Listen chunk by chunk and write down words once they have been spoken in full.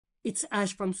It's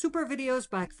Ash from SuperVideos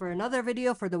back for another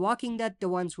video for The Walking Dead, The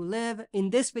Ones Who Live. In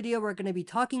this video, we're going to be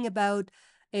talking about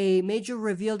a major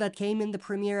reveal that came in the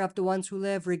premiere of The Ones Who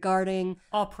Live regarding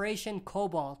Operation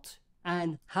Cobalt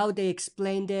and how they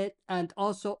explained it, and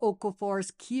also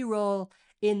Okafor's key role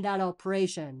in that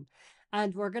operation.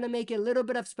 And we're going to make a little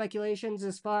bit of speculations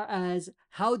as far as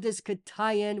how this could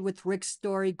tie in with Rick's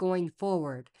story going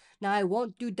forward. Now, I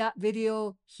won't do that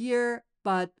video here,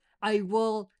 but I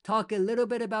will talk a little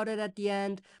bit about it at the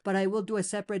end, but I will do a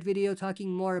separate video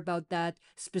talking more about that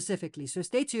specifically. So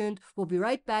stay tuned. We'll be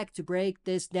right back to break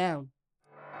this down.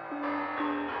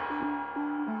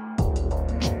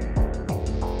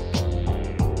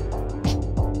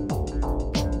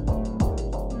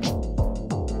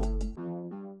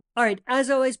 Alright, as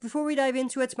always, before we dive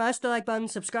into it, smash the like button,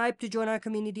 subscribe to join our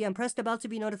community, and press the bell to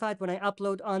be notified when I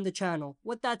upload on the channel.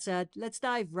 With that said, let's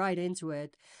dive right into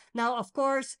it. Now, of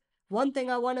course, one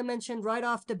thing I want to mention right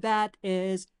off the bat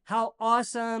is how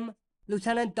awesome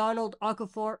Lieutenant Donald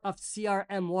Okafor of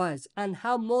CRM was, and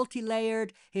how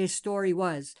multi-layered his story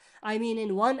was. I mean,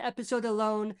 in one episode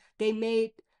alone, they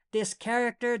made this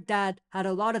character that had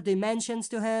a lot of dimensions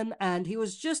to him, and he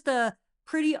was just a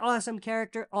pretty awesome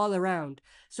character all around.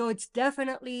 So it's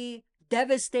definitely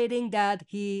devastating that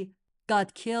he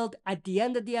got killed at the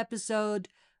end of the episode,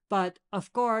 but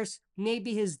of course,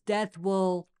 maybe his death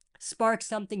will spark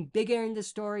something bigger in the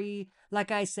story, like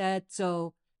I said.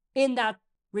 So in that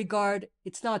regard,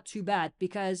 it's not too bad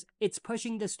because it's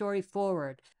pushing the story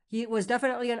forward. He was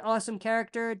definitely an awesome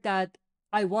character that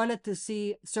I wanted to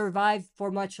see survive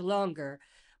for much longer.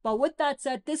 But with that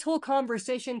said, this whole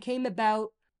conversation came about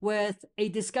with a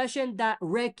discussion that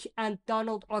Rick and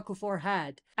Donald Okafor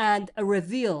had, and a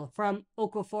reveal from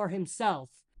Okafor himself.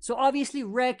 So obviously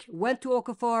Rick went to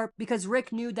Okafor because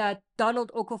Rick knew that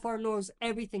Donald Okafor knows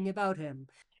everything about him.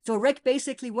 So Rick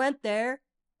basically went there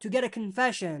to get a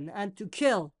confession and to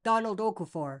kill Donald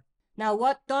Okafor. Now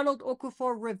what Donald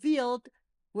Okafor revealed,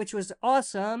 which was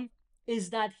awesome, is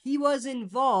that he was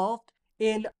involved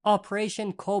in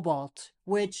Operation Cobalt,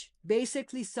 which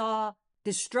basically saw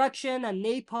destruction and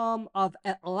napalm of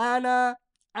Atlanta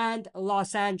and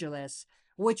Los Angeles,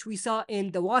 which we saw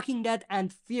in The Walking Dead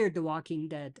and Fear the Walking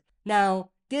Dead.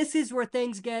 Now, this is where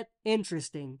things get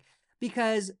interesting,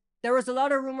 because there was a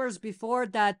lot of rumors before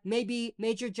that maybe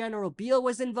Major General Beale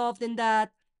was involved in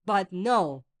that, but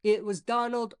no, it was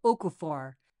Donald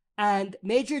Okafor. And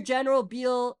Major General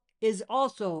Beale is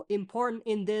also important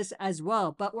in this as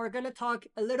well, but we're going to talk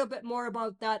a little bit more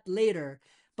about that later.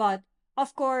 But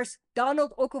of course,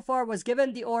 Donald Okafor was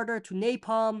given the order to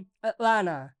napalm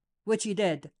Atlanta, which he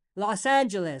did, Los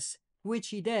Angeles, which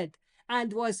he did,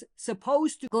 and was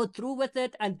supposed to go through with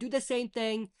it and do the same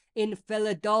thing in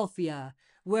Philadelphia,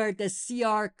 where the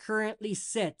CR currently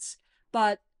sits.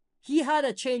 But he had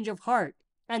a change of heart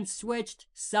and switched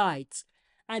sides.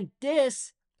 And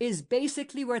this is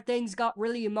basically where things got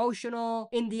really emotional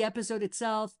in the episode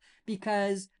itself,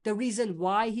 because the reason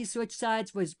why he switched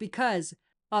sides was because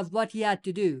of what he had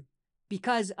to do,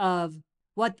 because of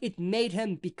what it made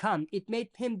him become. It made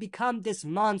him become this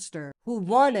monster who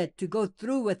wanted to go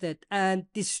through with it and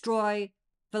destroy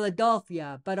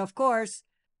Philadelphia. But of course,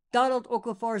 Donald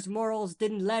Okafor's morals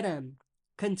didn't let him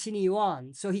continue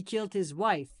on, so he killed his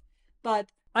wife. But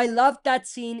I loved that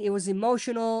scene. It was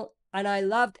emotional, and I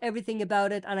loved everything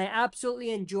about it, and I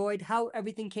absolutely enjoyed how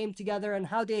everything came together and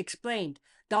how they explained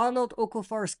Donald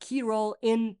Okafor's key role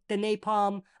in the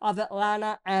napalm of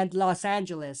Atlanta and Los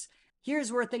Angeles.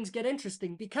 Here's where things get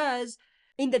interesting, because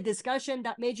in the discussion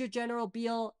that Major General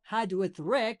Beale had with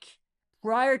Rick,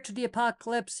 prior to the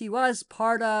apocalypse, he was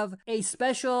part of a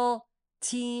special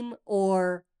team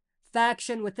or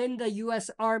faction within the U.S.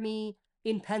 Army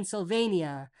in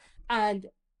Pennsylvania, and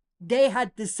they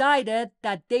had decided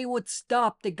that they would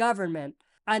stop the government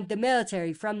and the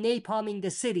military from napalming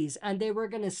the cities, and they were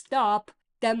going to stop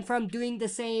them from doing the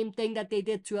same thing that they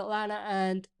did to Atlanta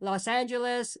and Los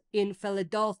Angeles in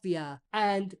Philadelphia.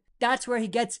 And that's where he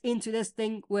gets into this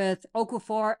thing with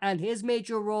Okafor and his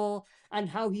major role and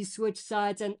how he switched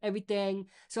sides and everything.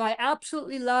 So I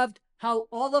absolutely loved how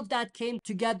all of that came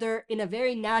together in a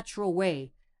very natural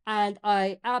way. And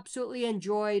I absolutely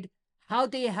enjoyed how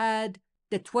they had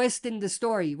the twist in the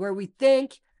story where we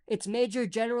think it's Major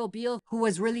General Beale who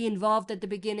was really involved at the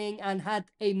beginning and had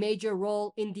a major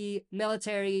role in the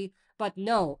military, but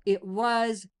no, it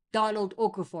was Donald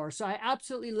Okafor. So I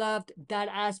absolutely loved that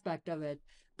aspect of it.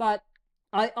 But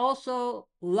I also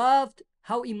loved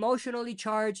how emotionally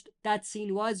charged that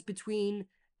scene was between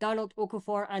Donald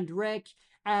Okafor and Rick,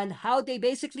 and how they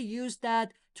basically used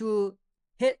that to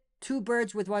hit two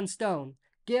birds with one stone.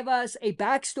 Give us a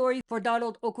backstory for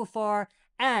Donald Okafor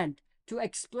and to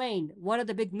explain one of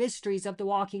the big mysteries of The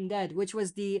Walking Dead, which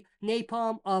was the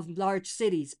napalm of large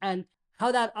cities and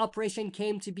how that operation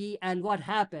came to be and what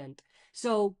happened.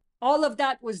 So all of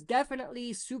that was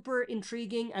definitely super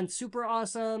intriguing and super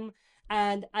awesome.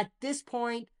 And at this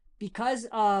point, because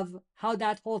of how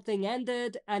that whole thing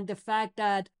ended and the fact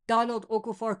that Donald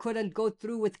Okafor couldn't go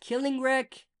through with killing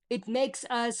Rick, it makes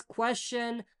us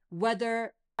question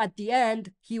whether at the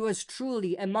end he was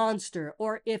truly a monster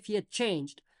or if he had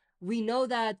changed. We know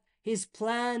that his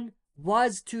plan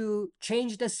was to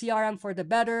change the CRM for the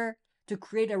better, to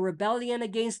create a rebellion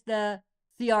against the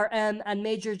CRM and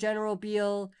Major General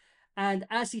Beale, and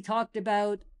as he talked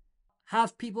about,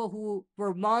 have people who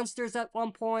were monsters at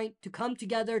one point to come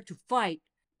together to fight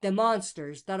the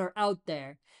monsters that are out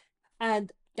there.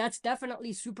 And that's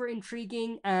definitely super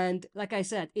intriguing. And like I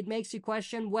said, it makes you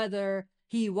question whether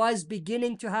he was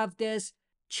beginning to have this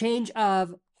change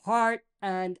of heart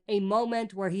and a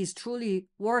moment where he's truly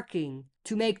working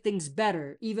to make things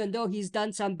better, even though he's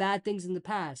done some bad things in the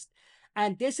past.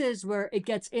 And this is where it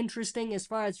gets interesting as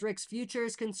far as Rick's future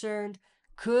is concerned.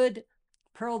 Could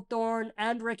Pearl Thorne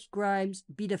and Rick Grimes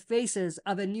be the faces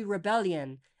of a new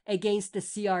rebellion against the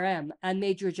CRM and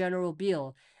Major General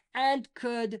Beale? And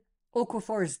could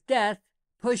Okafor's death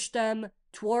push them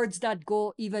towards that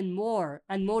goal even more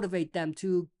and motivate them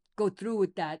to go through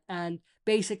with that and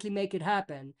basically make it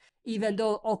happen? Even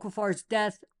though Okafor's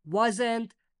death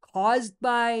wasn't caused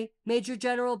by Major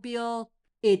General Beale,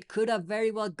 it could have very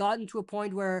well gotten to a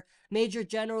point where Major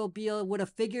General Beale would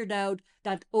have figured out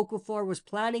that Okafor was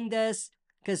planning this,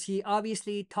 because he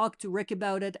obviously talked to Rick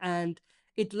about it, and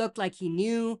it looked like he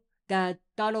knew that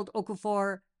Donald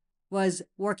Okafor was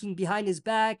working behind his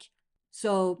back.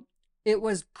 So it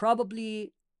was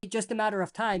probably just a matter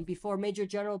of time before Major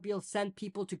General Beale sent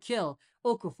people to kill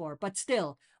Okafor. But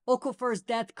still, Okafor's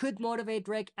death could motivate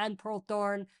Rick and Pearl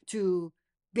Thorne to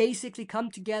basically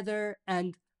come together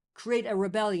and create a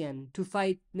rebellion to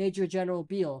fight Major General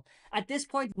Beale. At this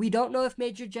point, we don't know if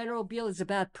Major General Beale is a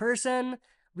bad person.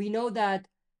 We know that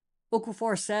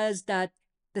Okafor says that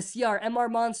the CRM are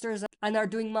monsters and are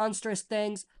doing monstrous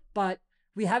things, but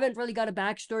we haven't really got a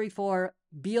backstory for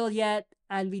Beale yet,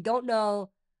 and we don't know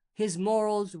his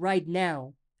morals right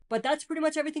now. But that's pretty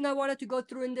much everything I wanted to go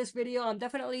through in this video. I'm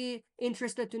definitely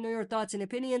interested to know your thoughts and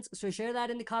opinions, so share that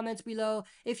in the comments below.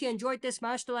 If you enjoyed this,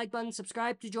 smash the like button,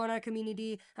 subscribe to join our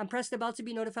community, and press the bell to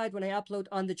be notified when I upload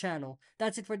on the channel.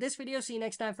 That's it for this video. See you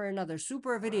next time for another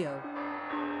super video.